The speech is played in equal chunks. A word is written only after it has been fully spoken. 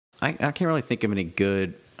I can't really think of any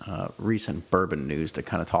good recent bourbon news to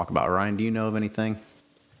kind of talk about. Ryan, do you know of anything?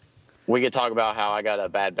 We could talk about how I got a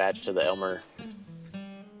bad batch of the Elmer.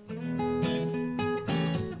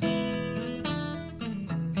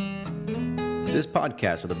 This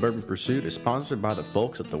podcast of the Bourbon Pursuit is sponsored by the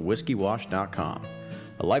folks at thewhiskeywash.com,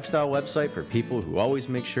 a lifestyle website for people who always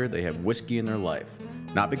make sure they have whiskey in their life.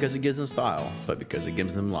 Not because it gives them style, but because it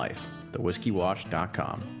gives them life.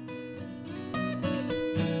 Thewhiskeywash.com.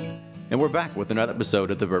 And we're back with another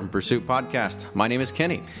episode of the Bourbon Pursuit podcast. My name is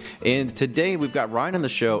Kenny, and today we've got Ryan on the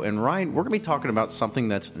show. And Ryan, we're going to be talking about something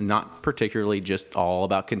that's not particularly just all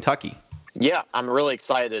about Kentucky. Yeah, I'm really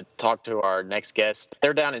excited to talk to our next guest.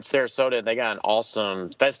 They're down in Sarasota. They got an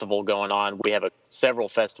awesome festival going on. We have several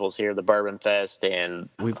festivals here, the Bourbon Fest, and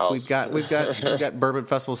we've got bourbon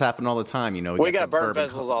festivals happen all the time. You know, we got bourbon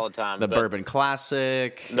festivals all the time. The Bourbon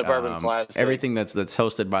Classic, everything that's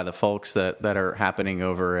hosted by the folks that are happening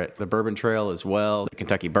over at the Bourbon Trail as well, the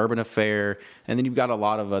Kentucky Bourbon Affair, and then you've got a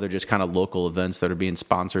lot of other just kind of local events that are being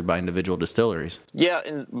sponsored by individual distilleries.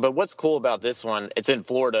 Yeah, but what's cool about this one? It's in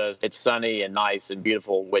Florida. It's sunny and nice and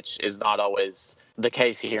beautiful, which is not always the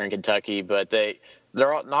case here in Kentucky. But they're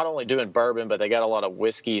not only doing bourbon, but they got a lot of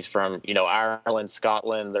whiskeys from Ireland,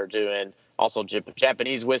 Scotland. They're doing also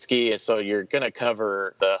Japanese whiskey, so you're going to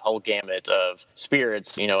cover the whole gamut of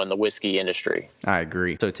spirits, in the whiskey industry. I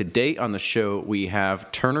agree. So today on the show we have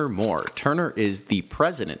Turner Moore. Turner is the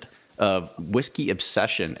president of Whiskey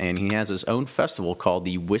Obsession, and he has his own festival called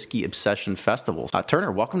the Whiskey Obsession Festival.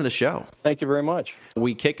 Turner, welcome to the show. Thank you very much.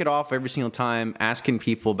 We kick it off every single time asking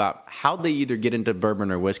people about how they either get into bourbon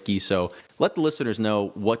or whiskey, so let the listeners know,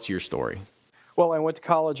 what's your story? Well, I went to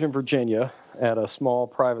college in Virginia at a small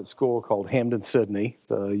private school called Hampden-Sydney,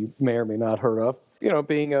 you may or may not heard of.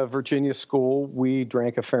 Being a Virginia school, we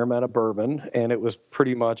drank a fair amount of bourbon, and it was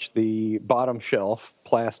pretty much the bottom shelf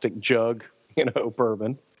plastic jug,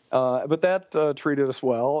 bourbon. But that treated us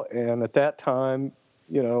well, and at that time,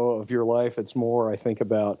 of your life, it's more, I think,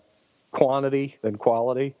 about quantity than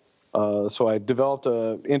quality. So I developed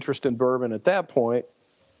an interest in bourbon at that point.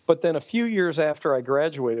 But then a few years after I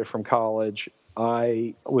graduated from college,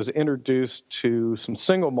 I was introduced to some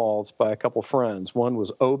single malts by a couple friends. One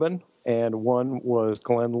was Bourbon, and one was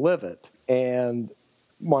Glenlivet. And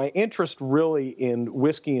my interest really in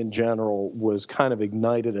whiskey in general was kind of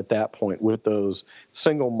ignited at that point with those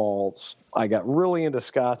single malts. I got really into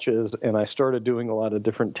scotches, and I started doing a lot of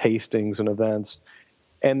different tastings and events.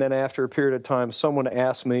 And then after a period of time, someone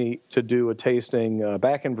asked me to do a tasting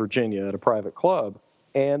back in Virginia at a private club.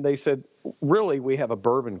 And they said, really, we have a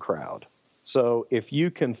bourbon crowd. So if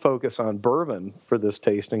you can focus on bourbon for this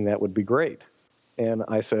tasting, that would be great. And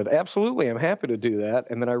I said, absolutely, I'm happy to do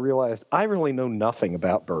that. And then I realized I really know nothing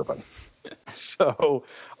about bourbon. So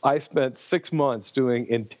I spent 6 months doing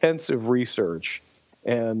intensive research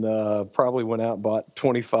and probably went out and bought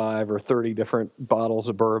 25 or 30 different bottles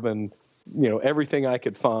of bourbon, everything I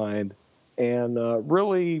could find. And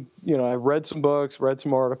really, I read some books, read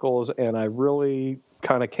some articles, and I really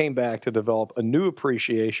kind of came back to develop a new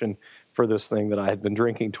appreciation for this thing that I had been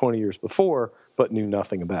drinking 20 years before, but knew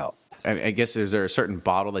nothing about. I guess, is there a certain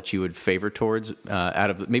bottle that you would favor towards out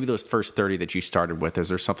of maybe those first 30 that you started with? Is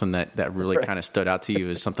there something that really kind of stood out to you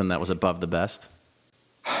as something that was above the best?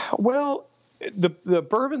 Well, the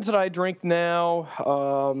bourbons that I drink now,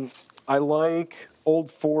 I like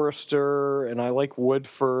Old Forester and I like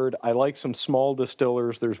Woodford. I like some small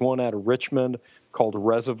distillers. There's one out of Richmond called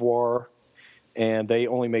Reservoir, and they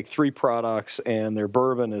only make 3 products, and their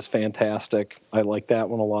bourbon is fantastic. I like that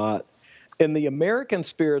one a lot. In the American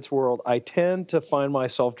spirits world, I tend to find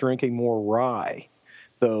myself drinking more rye,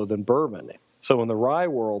 though, than bourbon. So in the rye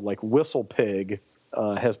world, like Whistle Pig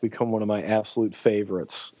has become one of my absolute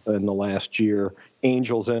favorites in the last year.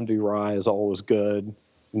 Angel's Envy rye is always good.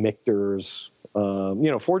 Michter's.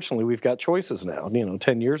 Fortunately, we've got choices now.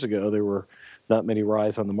 10 years ago, there were not many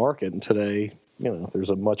ryes on the market, and today, there's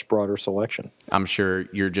a much broader selection. I'm sure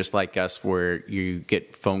you're just like us, where you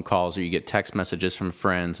get phone calls or you get text messages from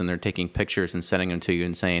friends, and they're taking pictures and sending them to you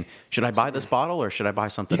and saying, should I buy this bottle or should I buy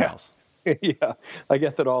something else? Yeah, I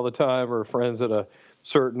get that all the time, or friends at a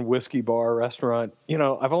certain whiskey bar, restaurant.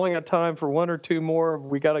 I've only got time for 1 or 2 more.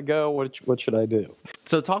 We got to go. What should I do?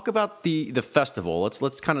 So talk about the festival.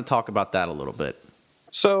 Let's kind of talk about that a little bit.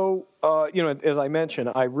 So, as I mentioned,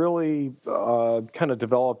 I really kind of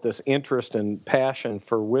developed this interest and passion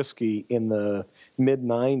for whiskey in the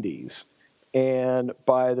mid-'90s. And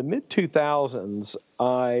by the mid-2000s,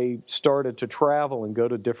 I started to travel and go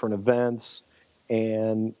to different events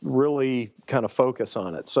and really kind of focus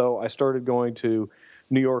on it. So I started going to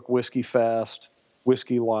New York Whiskey Fest,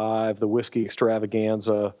 Whiskey Live, the Whiskey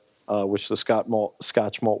Extravaganza, which the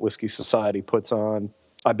Scotch Malt Whiskey Society puts on.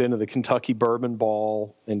 I've been to the Kentucky Bourbon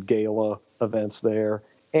Ball and Gala events there.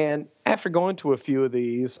 And after going to a few of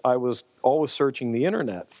these, I was always searching the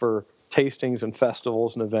internet for tastings and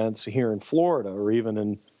festivals and events here in Florida or even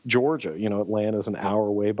in Georgia. Atlanta's an hour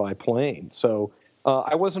away by plane. So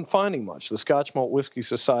I wasn't finding much. The Scotch Malt Whiskey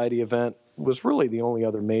Society event was really the only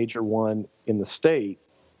other major one in the state.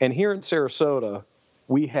 And here in Sarasota,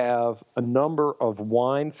 we have a number of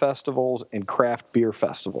wine festivals and craft beer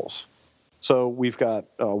festivals. So we've got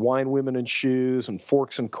Wine, Women, and Shoes and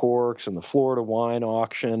Forks and Corks and the Florida Wine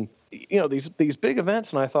Auction. These big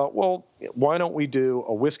events, and I thought, well, why don't we do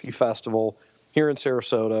a whiskey festival here in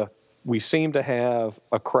Sarasota? We seem to have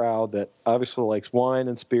a crowd that obviously likes wine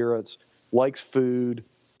and spirits, likes food.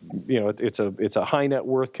 It's a high net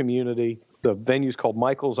worth community. The venue's called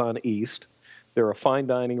Michael's on East. They're a fine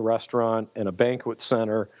dining restaurant and a banquet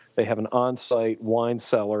center. They have an on-site wine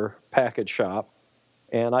cellar package shop.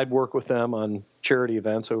 And I'd work with them on charity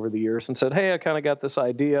events over the years and said, hey, I kind of got this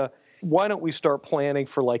idea. Why don't we start planning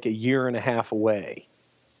for like a year and a half away?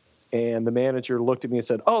 And the manager looked at me and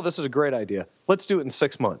said, oh, this is a great idea. Let's do it in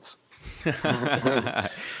 6 months.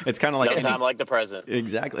 It's kind of like no time like the present.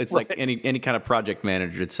 Exactly. It's right. Like any kind of project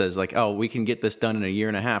manager that says like, oh, we can get this done in a year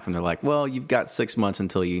and a half. And they're like, well, you've got 6 months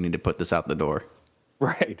until you need to put this out the door.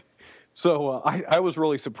 Right. So I was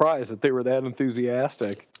really surprised that they were that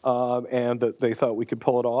enthusiastic and that they thought we could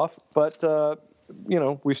pull it off. But,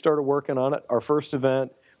 we started working on it. Our first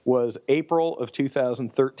event was April of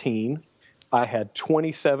 2013. I had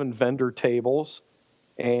 27 vendor tables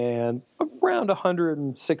and around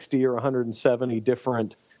 160 or 170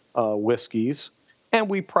 different whiskeys. And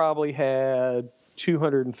we probably had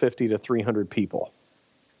 250 to 300 people.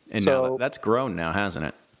 And now that's grown now, hasn't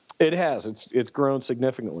it? It has. It's grown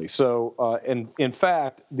significantly. So, and in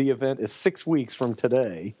fact, the event is 6 weeks from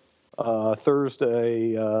today.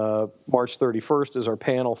 Thursday, March 31st is our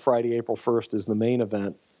panel. Friday, April 1st is the main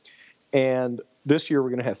event. And this year we're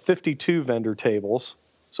going to have 52 vendor tables.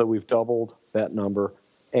 So we've doubled that number.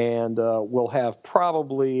 And we'll have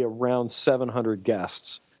probably around 700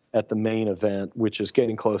 guests at the main event, which is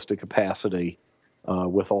getting close to capacity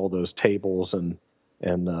with all those tables and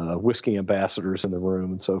whiskey ambassadors in the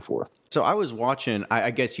room and so forth. So I was watching,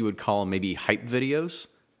 I guess you would call them maybe hype videos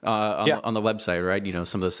on the website, right?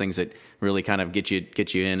 Some of those things that really kind of get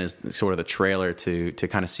you in as sort of the trailer to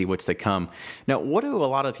kind of see what's to come. Now, what do a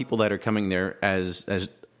lot of people that are coming there as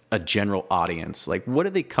a general audience, like what are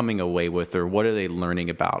they coming away with, or what are they learning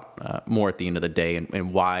about more at the end of the day,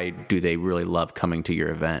 and why do they really love coming to your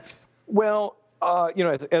event? Well,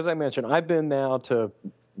 as I mentioned, I've been now to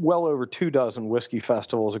well over 24 whiskey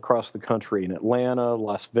festivals across the country in Atlanta,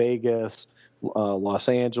 Las Vegas, Los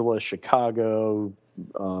Angeles, Chicago,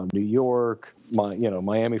 New York,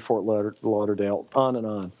 Miami, Fort Lauderdale, on and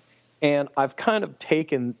on. And I've kind of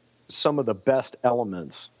taken some of the best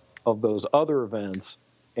elements of those other events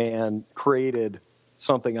and created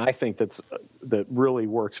something I think that really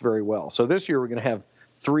works very well. So this year we're going to have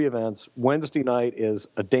 3 events. Wednesday night is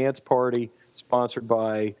a dance party sponsored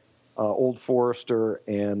by Old Forester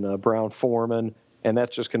and Brown-Forman, and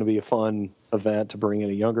that's just going to be a fun event to bring in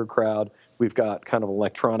a younger crowd. We've got kind of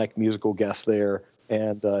electronic musical guest there,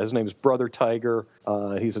 and his name is Brother Tiger.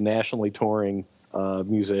 He's a nationally touring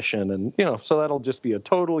musician, and so that'll just be a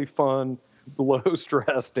totally fun,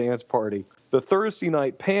 low-stress dance party. The Thursday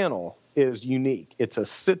night panel is unique. It's a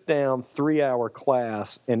sit-down 3-hour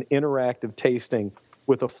class and interactive tasting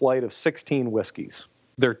with a flight of 16 whiskeys.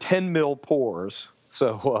 They're 10 mil pours.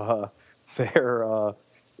 So they're,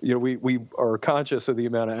 we are conscious of the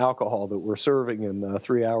amount of alcohol that we're serving in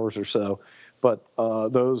 3 hours or so. But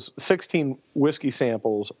those 16 whiskey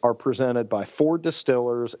samples are presented by 4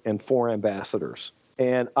 distillers and 4 ambassadors.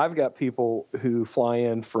 And I've got people who fly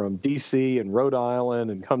in from D.C. and Rhode Island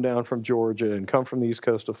and come down from Georgia and come from the east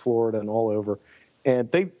coast of Florida and all over. And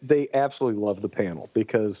they absolutely love the panel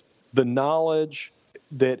because the knowledge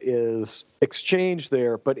that is exchanged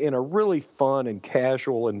there, but in a really fun and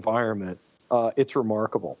casual environment, it's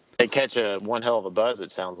remarkable. They catch one hell of a buzz,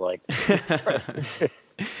 it sounds like.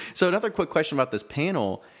 So another quick question about this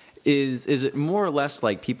panel is it more or less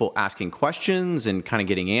like people asking questions and kind of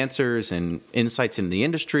getting answers and insights in the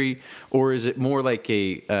industry, or is it more like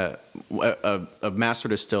a master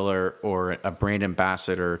distiller or a brand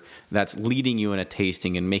ambassador that's leading you in a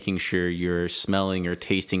tasting and making sure you're smelling or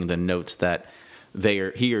tasting the notes that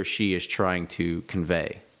he or she is trying to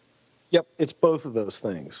convey? Yep, it's both of those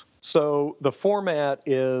things. So the format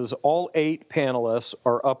is all 8 panelists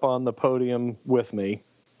are up on the podium with me,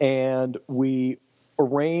 and we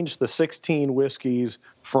arrange the 16 whiskeys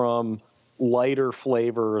from lighter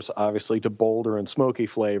flavors, obviously, to bolder and smoky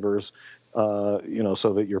flavors,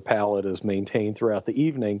 so that your palate is maintained throughout the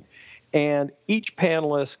evening. And each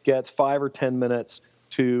panelist gets 5 or 10 minutes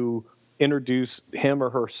to introduce him or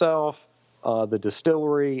herself, the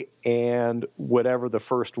distillery, and whatever the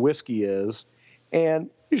first whiskey is. And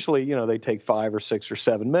usually, they take 5 or 6 or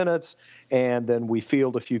 7 minutes, and then we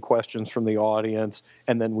field a few questions from the audience,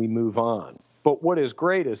 and then we move on. But what is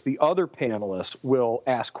great is the other panelists will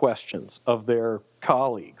ask questions of their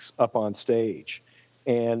colleagues up on stage.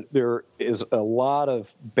 And there is a lot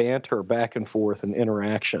of banter back and forth and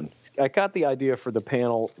interaction. I got the idea for the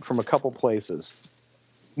panel from a couple places.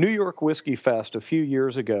 New York Whiskey Fest a few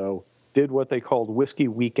years ago did what they called Whiskey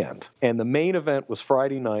Weekend. And the main event was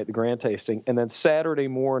Friday night, the grand tasting, and then Saturday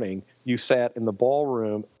morning you sat in the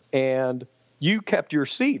ballroom and you kept your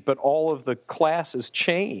seat, but all of the classes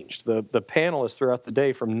changed. The panelists throughout the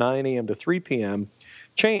day from 9 a.m. to 3 p.m.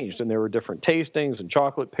 changed, and there were different tastings and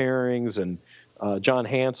chocolate pairings, and John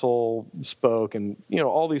Hansel spoke, and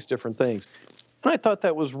all these different things. And I thought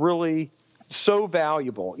that was really so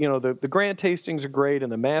valuable. The grand tastings are great,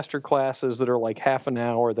 and the master classes that are like half an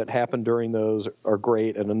hour that happen during those are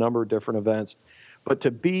great at a number of different events. But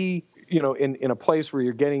to be, in a place where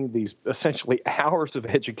you're getting these essentially hours of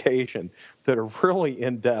education that are really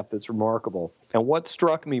in-depth, it's remarkable. And what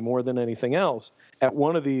struck me more than anything else, at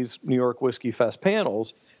one of these New York Whiskey Fest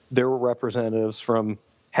panels, there were representatives from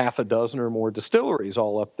half a dozen or more distilleries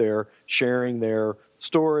all up there sharing their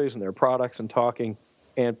stories and their products and talking.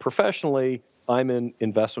 And professionally, I'm in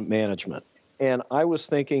investment management. And I was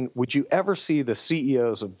thinking, would you ever see the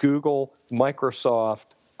CEOs of Google, Microsoft,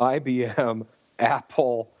 IBM,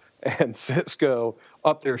 Apple, and Cisco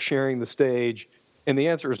up there sharing the stage? And the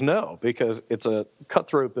answer is no, because it's a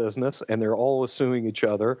cutthroat business and they're always suing each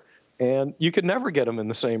other. And you could never get them in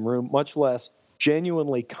the same room, much less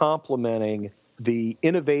genuinely complimenting the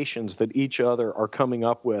innovations that each other are coming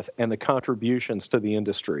up with and the contributions to the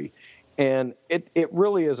industry. And it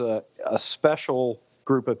really is a special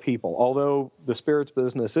group of people. Although the spirits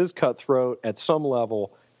business is cutthroat at some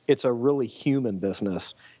level, it's a really human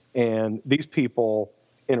business. And these people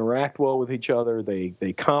interact well with each other.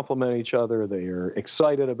 They complement each other. They are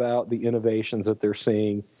excited about the innovations that they're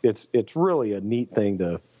seeing. It's really a neat thing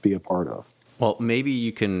to be a part of. Well, maybe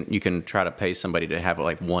you can try to pay somebody to have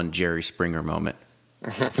like one Jerry Springer moment.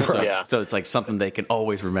 So it's like something they can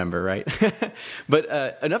always remember, right? But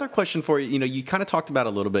another question for you, you kind of talked about a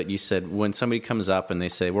little bit. You said when somebody comes up and they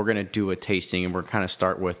say, we're going to do a tasting and we're kind of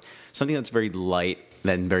start with something that's very light,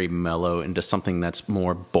 then very mellow, into something that's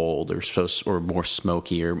more bold or more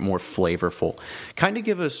smoky or more flavorful. Kind of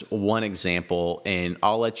give us one example, and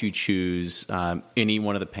I'll let you choose any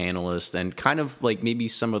one of the panelists and kind of like maybe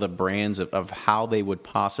some of the brands of how they would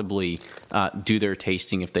possibly do their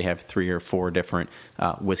tasting if they have 3 or 4 different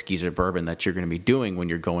whiskeys or bourbon that you're going to be doing when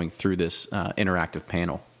you're going through this interactive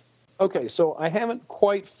panel. Okay, so I haven't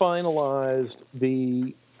quite finalized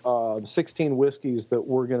the 16 whiskeys that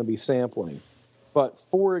we're going to be sampling. But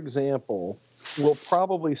for example, we'll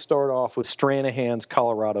probably start off with Stranahan's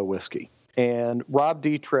Colorado whiskey. And Rob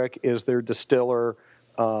Dietrich is their distiller.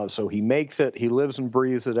 So he makes it. He lives and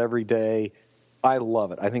breathes it every day. I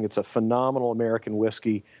love it. I think it's a phenomenal American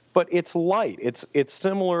whiskey, but it's light. It's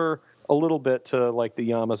similar a little bit to like the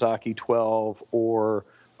Yamazaki 12 or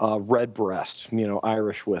Redbreast,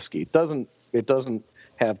 Irish whiskey. It doesn't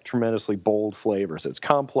have tremendously bold flavors. It's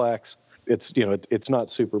complex. It's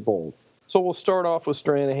not super bold. So we'll start off with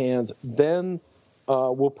Stranahan's. Then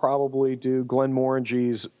we'll probably do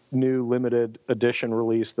Glenmorangie's new limited edition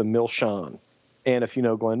release, the Milchan. And if you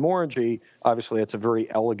know Glenmorangie, obviously it's a very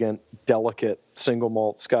elegant, delicate single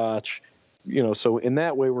malt Scotch. So in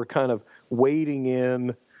that way, we're kind of wading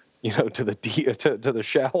in, to the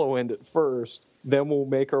shallow end at first. Then we'll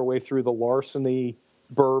make our way through the Larceny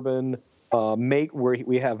bourbon. Where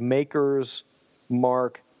we have Maker's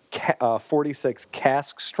Mark 46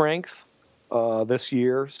 cask strength this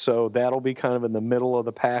year, so that'll be kind of in the middle of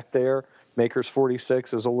the pack there. Maker's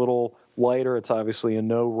 46 is a little lighter. It's obviously a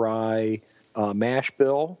no rye mash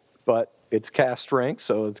bill, but it's cask strength,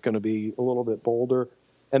 so it's going to be a little bit bolder.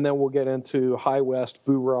 And then we'll get into High West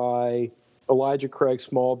Rye, Elijah Craig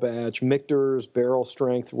small batch, Michter's barrel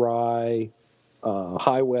strength rye,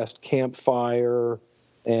 High West Campfire,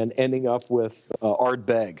 and ending up with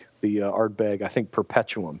Ardbeg. The Ardbeg, I think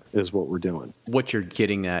Perpetuum is what we're doing. What you're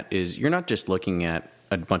getting at is you're not just looking at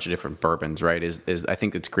a bunch of different bourbons, right? Is I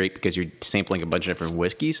think it's great because you're sampling a bunch of different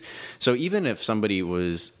whiskeys. So even if somebody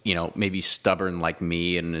was, maybe stubborn like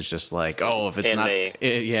me and is just like, oh, if it's like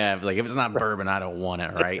if it's not bourbon, I don't want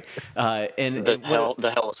it, right?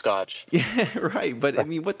 The hell of Scotch. Yeah, right. But I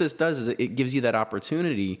mean, what this does is it gives you that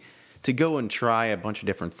opportunity to go and try a bunch of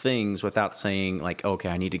different things without saying like, okay,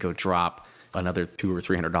 I need to go drop another $200 or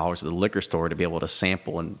 $300 at the liquor store to be able to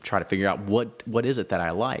sample and try to figure out what is it that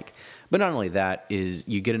I like. But not only that, is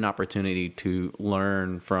you get an opportunity to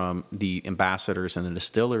learn from the ambassadors and the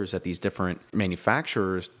distillers at these different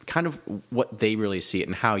manufacturers, kind of what they really see it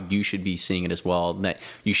and how you should be seeing it as well. And that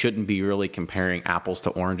you shouldn't be really comparing apples to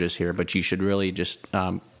oranges here, but you should really just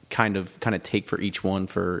kind of take for each one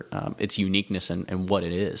for its uniqueness and what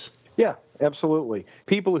it is. Yeah, absolutely.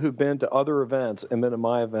 People who've been to other events and been to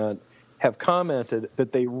my event have commented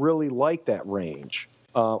that they really like that range.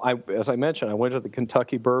 As I mentioned, I went to the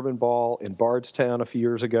Kentucky Bourbon Ball in Bardstown a few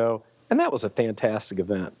years ago, and that was a fantastic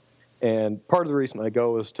event. And part of the reason I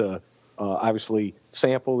go is to obviously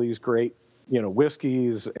sample these great,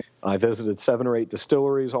 whiskeys. I visited 7 or 8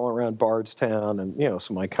 distilleries all around Bardstown and,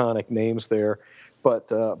 some iconic names there. But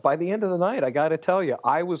by the end of the night, I got to tell you,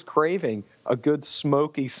 I was craving a good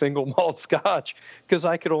smoky single malt Scotch because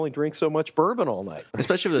I could only drink so much bourbon all night.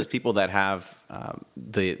 Especially for those people that have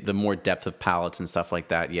the more depth of palates and stuff like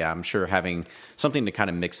that. Yeah, I'm sure having something to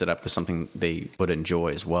kind of mix it up is something they would enjoy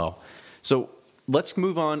as well. So let's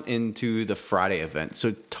move on into the Friday event.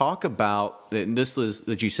 So talk about, and this is,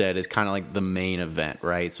 that you said is kind of like the main event,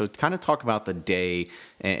 right? So kind of talk about the day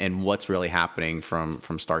and what's really happening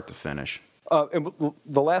from start to finish. And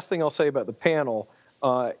the last thing I'll say about the panel,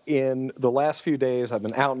 in the last few days, I've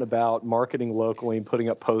been out and about marketing locally and putting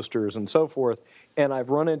up posters and so forth. And I've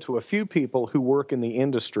run into a few people who work in the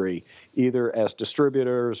industry, either as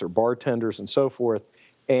distributors or bartenders and so forth.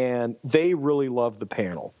 And they really love the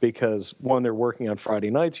panel because, one, they're working on Friday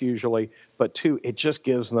nights usually, but two, it just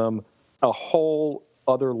gives them a whole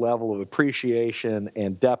other level of appreciation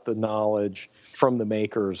and depth of knowledge from the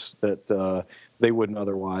makers that they wouldn't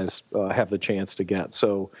otherwise have the chance to get.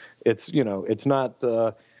 So it's not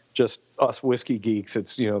just us whiskey geeks.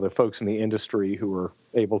 It's the folks in the industry who are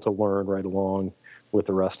able to learn right along with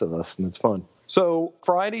the rest of us, and it's fun. So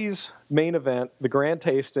Friday's main event, the grand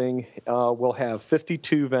tasting, will have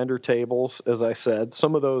 52 vendor tables, as I said.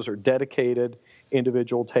 Some of those are dedicated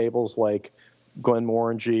individual tables, like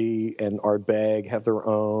Glenmorangie and Ardbeg have their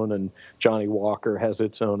own, and Johnny Walker has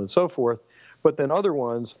its own, and so forth. But then other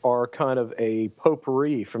ones are kind of a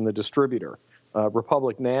potpourri from the distributor.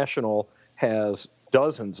 Republic National has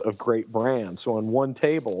dozens of great brands. So on one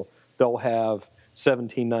table, they'll have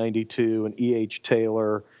 1792 and E.H.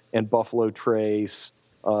 Taylor and Buffalo Trace.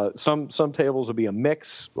 Some tables will be a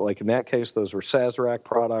mix. Like in that case, those are Sazerac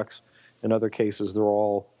products. In other cases, they're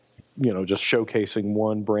all, just showcasing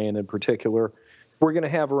one brand in particular. We're going to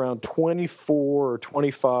have around 24 or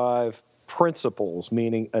 25 principals,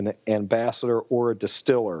 meaning an ambassador or a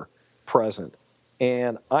distiller present.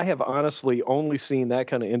 And I have honestly only seen that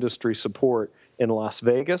kind of industry support in Las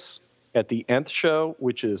Vegas at the Nth show,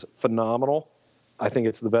 which is phenomenal. I think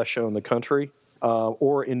it's the best show in the country,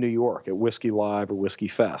 or in New York at Whiskey Live or Whiskey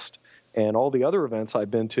Fest. And all the other events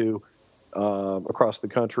I've been to across the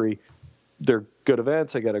country, they're good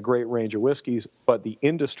events. I got a great range of whiskeys, but the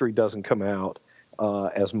industry doesn't come out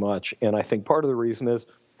as much. And I think part of the reason is,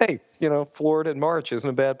 hey, Florida in March isn't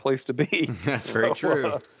a bad place to be. That's very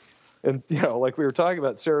true. And, like we were talking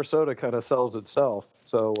about, Sarasota kind of sells itself.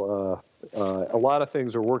 So a lot of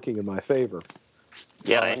things are working in my favor.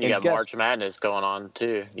 Yeah, and you got March Madness going on,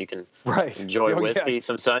 too. You can enjoy whiskey,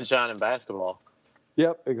 some sunshine, and basketball.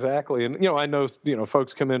 Yep, exactly. And, I know,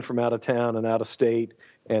 folks come in from out of town and out of state,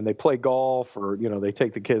 and they play golf or, they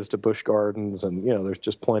take the kids to Busch Gardens, and, there's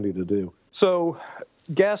just plenty to do. So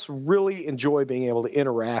guests really enjoy being able to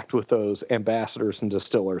interact with those ambassadors and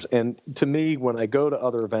distillers. And to me, when I go to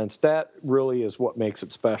other events, that really is what makes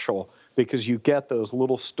it special, because you get those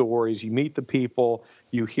little stories, you meet the people,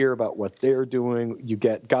 you hear about what they're doing, you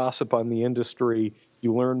get gossip on the industry,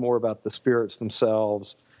 you learn more about the spirits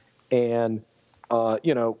themselves. And,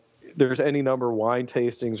 there's any number of wine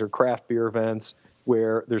tastings or craft beer events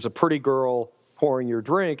where there's a pretty girl pouring your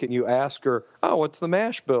drink and you ask her, oh, what's the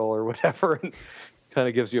mash bill or whatever, and kind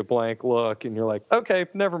of gives you a blank look, and you're like, okay,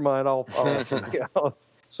 never mind, I'll ask somebody else.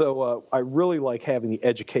 So I really like having the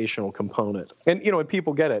educational component. And, when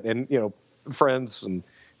people get it, and, friends and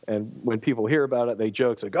when people hear about it, they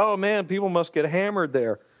joke, it's like, oh, man, people must get hammered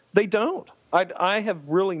there. They don't. I have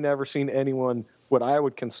really never seen anyone what I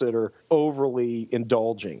would consider overly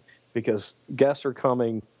indulging, because guests are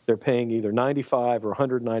coming They're paying either $95 or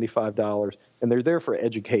 $195, and they're there for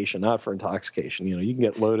education, not for intoxication. You can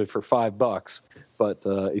get loaded for $5, but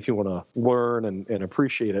if you want to learn and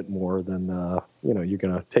appreciate it more, then you're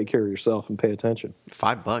going to take care of yourself and pay attention.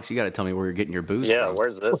 $5? You got to tell me where you're getting your booze Yeah, from.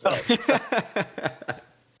 where's this at?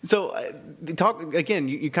 So, talk again.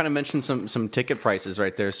 You kind of mentioned some ticket prices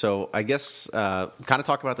right there. So, I guess kind of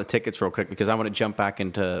talk about the tickets real quick, because I want to jump back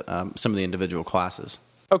into some of the individual classes.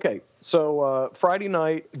 Okay, so Friday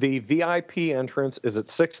night, the VIP entrance is at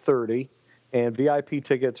 6:30, and VIP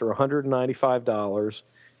tickets are $195.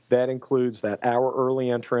 That includes that hour early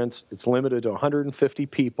entrance. It's limited to 150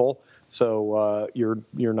 people, so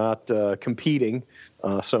you're not competing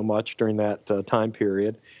so much during that time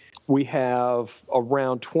period. We have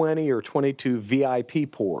around 20 or 22 VIP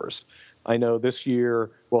pours. I know this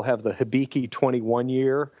year we'll have the Hibiki 21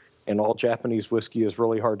 year, and all Japanese whiskey is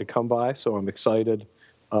really hard to come by, so I'm excited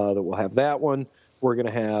that we'll have that one. We're going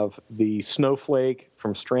to have the Snowflake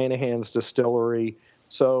from Stranahan's Distillery.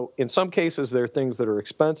 So in some cases, there are things that are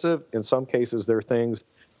expensive. In some cases, there are things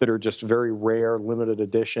that are just very rare, limited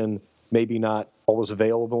edition, maybe not always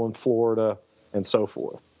available in Florida, and so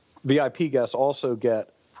forth. VIP guests also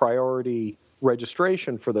get priority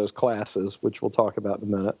registration for those classes, which we'll talk about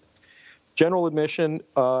in a minute. General admission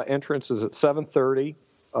entrance is at 7:30.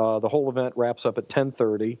 The whole event wraps up at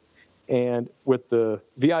 10:30. And with the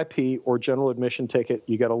VIP or general admission ticket,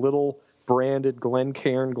 you get a little branded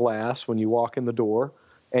Glencairn glass when you walk in the door,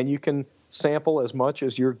 and you can sample as much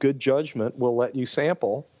as your good judgment will let you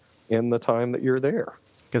sample in the time that you're there.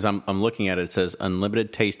 Because I'm looking at it, it says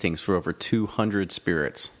unlimited tastings for over 200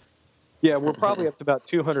 spirits. Yeah, we're probably up to about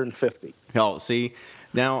 250. Oh, see,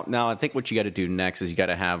 now I think what you got to do next is you got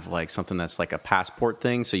to have like something that's like a passport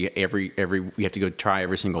thing. So you have to go try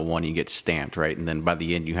every single one. You get stamped, right? And then by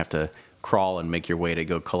the end, you have to crawl and make your way to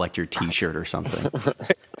go collect your T-shirt or something.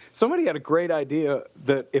 Somebody had a great idea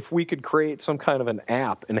that if we could create some kind of an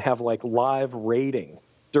app and have like live rating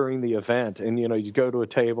during the event, and you go to a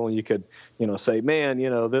table and you could say, man,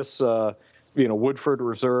 this Woodford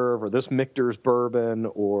Reserve, or this Michter's bourbon,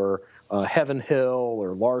 or Heaven Hill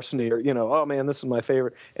or Larceny, or oh man, this is my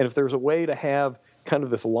favorite. And if there's a way to have kind of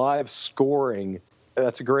this live scoring,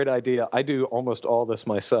 that's a great idea. I do almost all this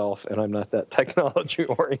myself, and I'm not that technology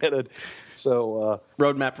oriented. So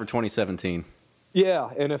roadmap for 2017. Yeah,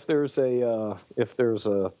 and if there's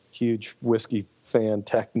a huge whiskey fan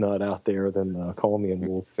tech nut out there, then call me and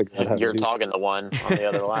we'll figure out how to do it. You're talking to one on the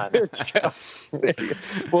other line.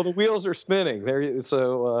 Well, the wheels are spinning there.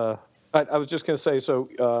 So I was just going to say, so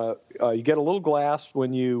you get a little glass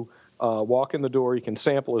when you walk in the door. You can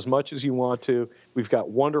sample as much as you want to. We've got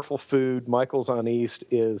wonderful food. Michael's on East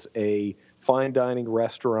is a fine dining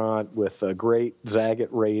restaurant with great Zagat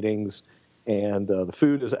ratings. And the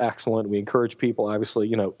food is excellent. We encourage people,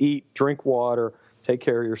 obviously, eat, drink water, take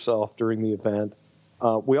care of yourself during the event.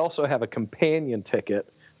 We also have a companion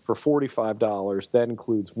ticket for $45. That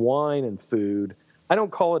includes wine and food. I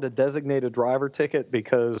don't call it a designated driver ticket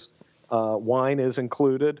because wine is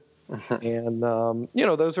included. And,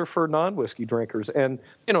 those are for non-whiskey drinkers. And,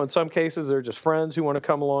 in some cases, they're just friends who want to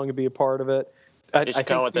come along and be a part of it. You should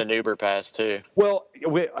come with an Uber pass, too. Well,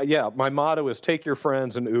 my motto is take your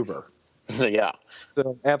friends and Uber. Yeah.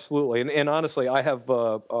 So, absolutely. And honestly, I have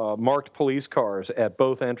marked police cars at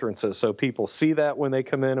both entrances, so people see that when they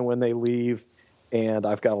come in and when they leave. And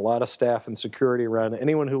I've got a lot of staff and security around.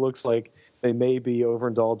 Anyone who looks like they may be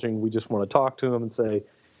overindulging, we just want to talk to them and say,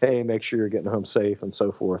 hey, make sure you're getting home safe and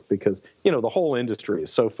so forth, because, the whole industry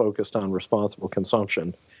is so focused on responsible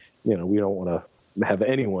consumption. We don't want to have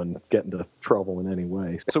anyone get into trouble in any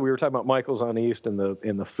way. So we were talking about Michael's on East and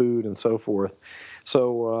the food and so forth.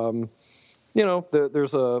 So,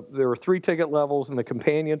 there are 3 ticket levels in the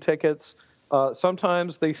companion tickets.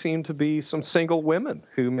 Sometimes they seem to be some single women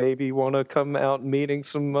who maybe want to come out and meeting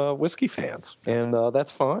some whiskey fans, and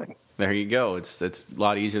that's fine. There you go. It's a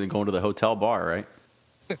lot easier than going to the hotel bar, right?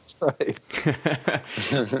 That's right.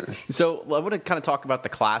 So I want to kind of talk about the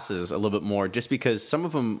classes a little bit more, just because some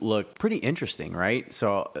of them look pretty interesting, right?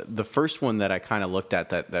 So the first one that I kind of looked at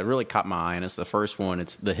that really caught my eye, and it's the first one.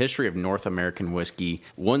 It's the history of North American whiskey,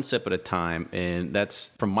 one sip at a time, and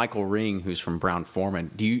that's from Michael Ring, who's from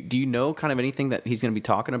Brown-Forman. Do you know kind of anything that he's going to be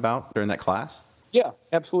talking about during that class? Yeah,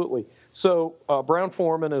 absolutely. So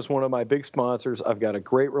Brown-Forman is one of my big sponsors. I've got a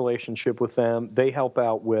great relationship with them. They help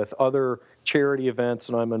out with other charity events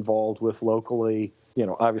that I'm involved with locally.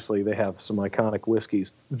 Obviously they have some iconic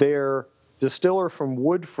whiskeys. Their distiller from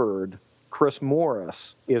Woodford, Chris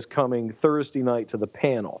Morris, is coming Thursday night to the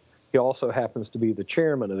panel. He also happens to be the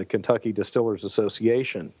chairman of the Kentucky Distillers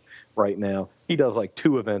Association right now. He does like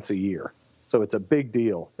 2 events a year. So it's a big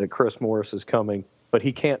deal that Chris Morris is coming, but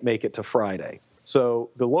he can't make it to Friday. So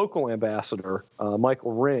the local ambassador,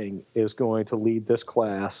 Michael Ring, is going to lead this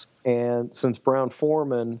class. And since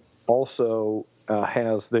Brown-Forman also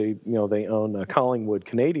they own Collingwood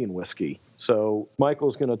Canadian whiskey. So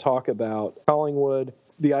Michael's going to talk about Collingwood.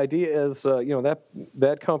 The idea is,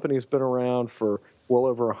 that company's been around for well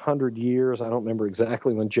over 100 years. I don't remember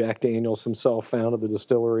exactly when Jack Daniels himself founded the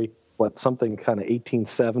distillery, but something kind of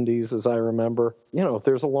 1870s, as I remember.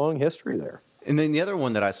 There's a long history there. And then the other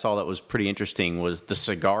one that I saw that was pretty interesting was the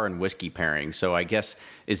cigar and whiskey pairing. So I guess,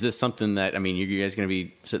 is this something that, you guys going to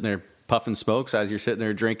be sitting there puffing smokes as you're sitting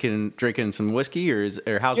there drinking some whiskey,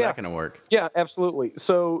 or how's that going to work? Yeah, absolutely.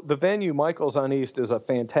 So the venue, Michael's on East, is a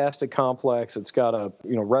fantastic complex. It's got a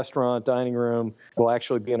restaurant, dining room. Will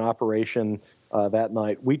actually be in operation that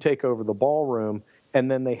night. We take over the ballroom, and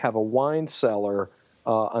then they have a wine cellar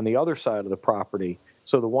on the other side of the property.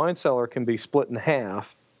 So the wine cellar can be split in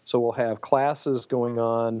half. So we'll have classes going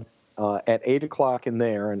on at 8 o'clock in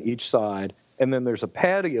there on each side. And then there's a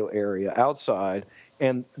patio area outside.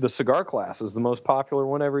 And the cigar class is the most popular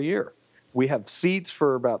one every year. We have seats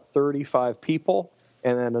for about 35 people,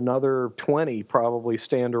 and then another 20 probably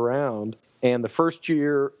stand around. And the first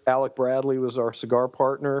year, Alec Bradley was our cigar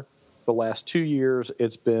partner. The last 2 years,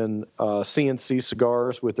 it's been CNC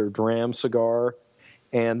Cigars with their Dram cigar.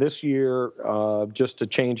 And this year, just to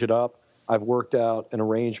change it up, I've worked out an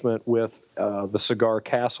arrangement with the Cigar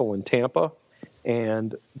Castle in Tampa,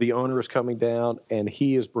 and the owner is coming down, and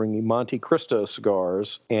he is bringing Monte Cristo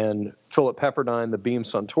cigars, and Philip Pepperdine, the Beam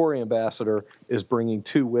Suntory ambassador, is bringing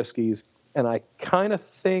 2 whiskeys. And I kind of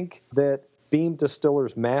think that Beam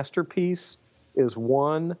Distiller's Masterpiece is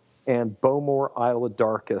one, and Bowmore Isla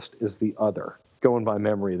Darkest is the other. Going by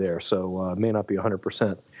memory there, so may not be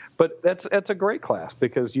 100%. But that's a great class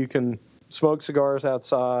because you can smoke cigars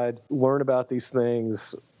outside, learn about these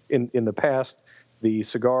things. In the past, the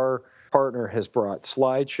cigar partner has brought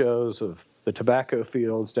slideshows of the tobacco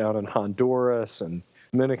fields down in Honduras and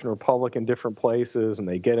Dominican Republic and different places, and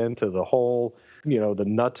they get into the whole, the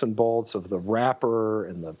nuts and bolts of the wrapper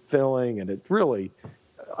and the filling, and it really,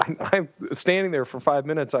 I'm standing there for 5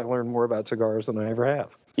 minutes, I learned more about cigars than I ever have.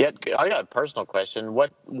 Yeah, I got a personal question.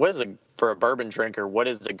 What is for a bourbon drinker, what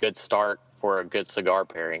is a good start for a good cigar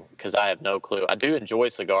pairing? Because I have no clue. I do enjoy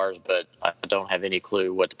cigars, but I don't have any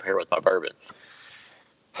clue what to pair with my bourbon.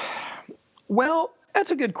 Well,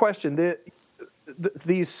 that's a good question.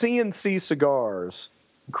 These CNC cigars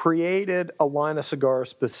created a line of cigars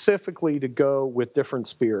specifically to go with different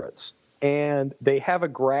spirits. And they have a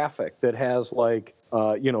graphic that has light,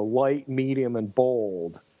 medium, and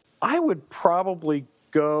bold. I would probably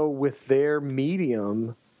go with their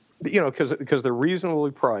medium, because they're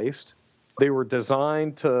reasonably priced. They were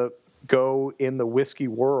designed to go in the whiskey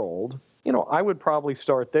world. I would probably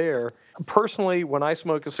start there. Personally, when I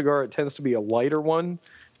smoke a cigar, it tends to be a lighter one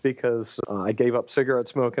because I gave up cigarette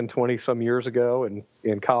smoking 20-some years ago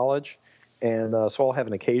in college. And so I'll have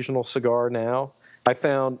an occasional cigar now. I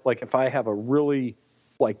found, if I have a really,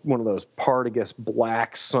 one of those Partagas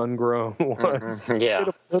black sun-grown ones, yeah. It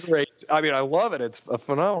obliterates. I love it. It's a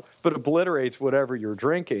phenomenal, but it obliterates whatever you're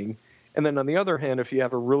drinking. And then on the other hand, if you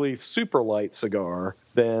have a really super light cigar,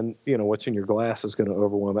 then, what's in your glass is going to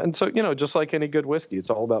overwhelm it. And so, just like any good whiskey, it's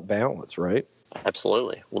all about balance, right?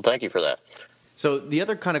 Absolutely. Well, thank you for that. So the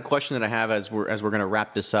other kind of question that I have as we're going to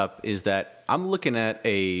wrap this up is that I'm looking at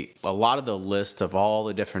a lot of the list of all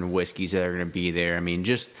the different whiskeys that are going to be there.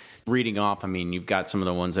 Just reading off, you've got some of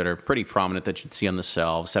the ones that are pretty prominent that you'd see on the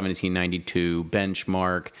shelves: 1792,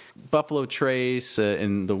 Benchmark, Buffalo Trace.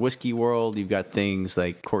 In the whiskey world, you've got things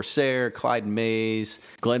like Corsair, Clyde Mays,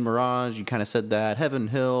 Glen Mirage, you kind of said that, Heaven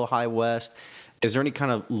Hill, High West. Is there any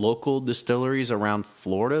kind of local distilleries around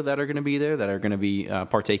Florida that are going to be there that are going to be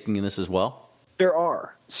partaking in this as well? There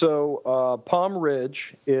are. So Palm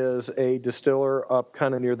Ridge is a distiller up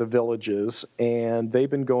kind of near the Villages, and they've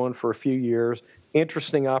been going for a few years.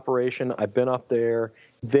 Interesting operation. I've been up there.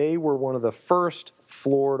 They were one of the first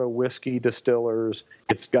Florida whiskey distillers.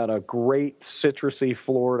 It's got a great citrusy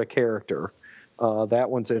Florida character. That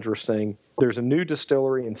one's interesting. There's a new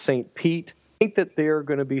distillery in St. Pete. I think that they're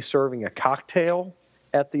going to be serving a cocktail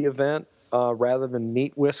at the event rather than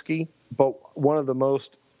neat whiskey. But one of the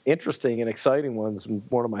most interesting and exciting ones, and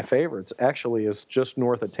one of my favorites, actually is just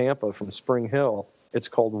north of Tampa from Spring Hill. It's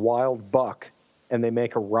called Wild Buck, and they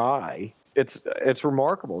make a rye. It's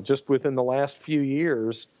remarkable. Just within the last few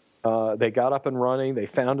years, they got up and running. They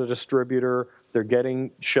found a distributor. They're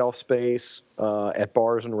getting shelf space at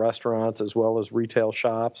bars and restaurants as well as retail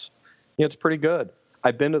shops. It's pretty good.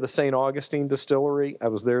 I've been to the St. Augustine distillery. I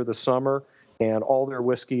was there this summer, and all their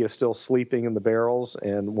whiskey is still sleeping in the barrels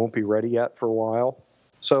and won't be ready yet for a while.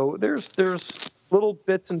 So there's little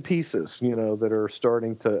bits and pieces, that are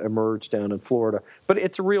starting to emerge down in Florida. But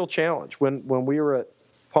it's a real challenge. When we were at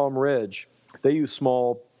Palm Ridge, they use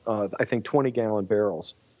small, I think 20-gallon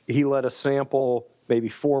barrels. He let us sample maybe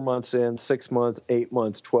 4 months in, 6 months, 8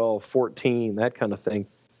 months, 12, 14, that kind of thing.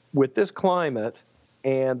 With this climate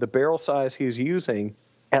and the barrel size he's using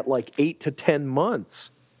at like 8 to 10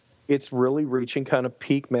 months, it's really reaching kind of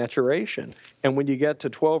peak maturation. And when you get to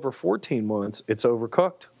 12 or 14 months, it's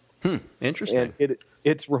overcooked. Interesting. And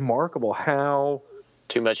it's remarkable how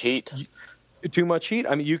too much heat. Too much heat.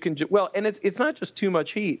 I mean, you can and it's not just too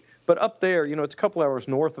much heat, but up there, it's a couple hours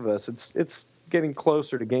north of us. It's getting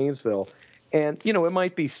closer to Gainesville, and it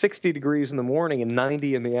might be 60 degrees in the morning and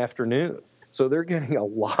 90 in the afternoon. So they're getting a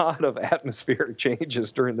lot of atmospheric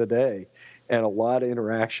changes during the day, and a lot of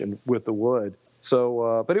interaction with the wood.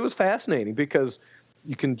 So, but it was fascinating because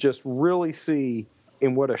you can just really see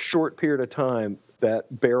in what a short period of time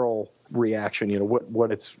that barrel reaction,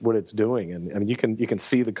 what it's doing, and I mean you can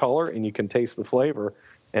see the color and you can taste the flavor,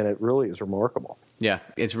 and it really is remarkable. Yeah,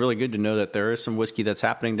 it's really good to know that there is some whiskey that's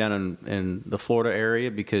happening down in the Florida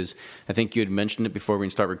area, because I think you had mentioned it before we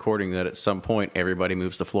start recording that at some point everybody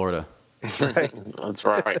moves to Florida. Right. That's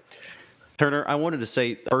right. Turner, I wanted to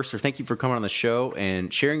say first, thank you for coming on the show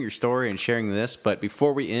and sharing your story and sharing this. But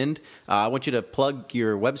before we end, I want you to plug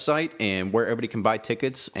your website and where everybody can buy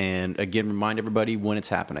tickets, and again, remind everybody when it's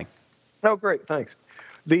happening. Oh, great. Thanks.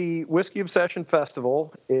 The Whiskey Obsession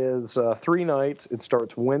Festival is 3 nights. It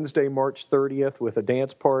starts Wednesday, March 30th with a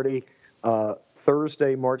dance party.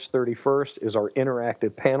 Thursday, March 31st is our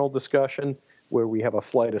interactive panel discussion, where we have a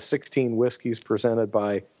flight of 16 whiskeys presented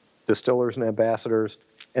by distillers and ambassadors.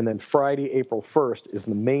 And then Friday, April 1st is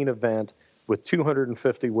the main event with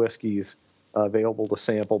 250 whiskeys available to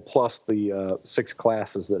sample, plus the 6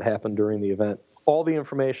 classes that happen during the event. All the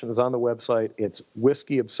information is on the website. It's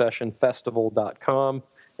whiskeyobsessionfestival.com.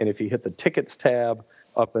 And if you hit the tickets tab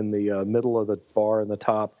up in the middle of the bar in the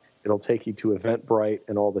top, it'll take you to Eventbrite,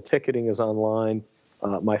 and all the ticketing is online.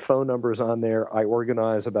 My phone number is on there. I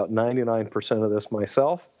organize about 99% of this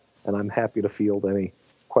myself, and I'm happy to field any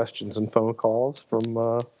questions and phone calls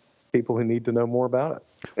from people who need to know more about it.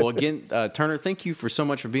 Well, again, Turner, thank you for so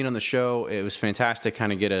much for being on the show. It was fantastic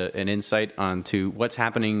kind of get an insight onto what's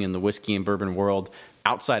happening in the whiskey and bourbon world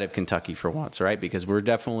outside of Kentucky for once, right? Because we're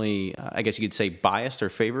definitely, I guess you could say, biased or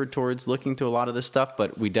favored towards looking to a lot of this stuff,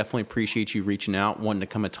 but we definitely appreciate you reaching out, wanting to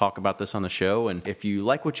come and talk about this on the show. And if you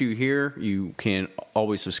like what you hear, you can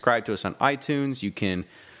always subscribe to us on iTunes. You can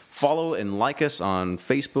follow and like us on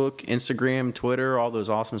Facebook, Instagram, Twitter, all those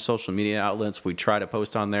awesome social media outlets. We try to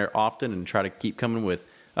post on there often and try to keep coming with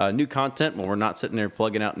new content when we're not sitting there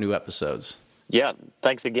plugging out new episodes. Yeah,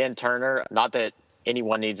 thanks again, Turner. Not that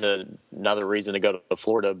anyone needs another reason to go to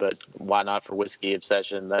Florida, but why not for Whiskey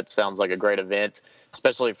Obsession? That sounds like a great event,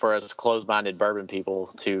 especially for us closed-minded bourbon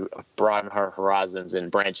people to broaden our horizons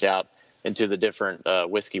and branch out into the different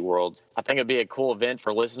whiskey worlds. I think it'd be a cool event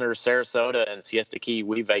for listeners. Sarasota and Siesta Key,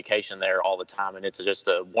 we vacation there all the time, and it's just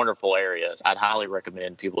a wonderful area. I'd highly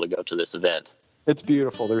recommend people to go to this event. It's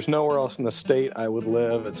beautiful. There's nowhere else in the state I would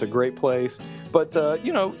live. It's a great place. But,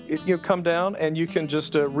 you come down and you can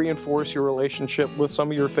just reinforce your relationship with some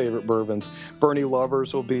of your favorite bourbons. Bernie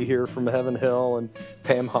Lovers will be here from Heaven Hill, and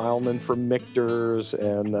Pam Heilman from Michter's,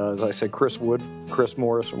 and as I said, Chris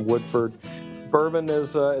Morris from Woodford. Bourbon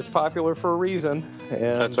is popular for a reason.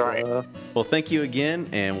 And, that's right. Well, thank you again,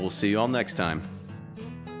 and we'll see you all next time.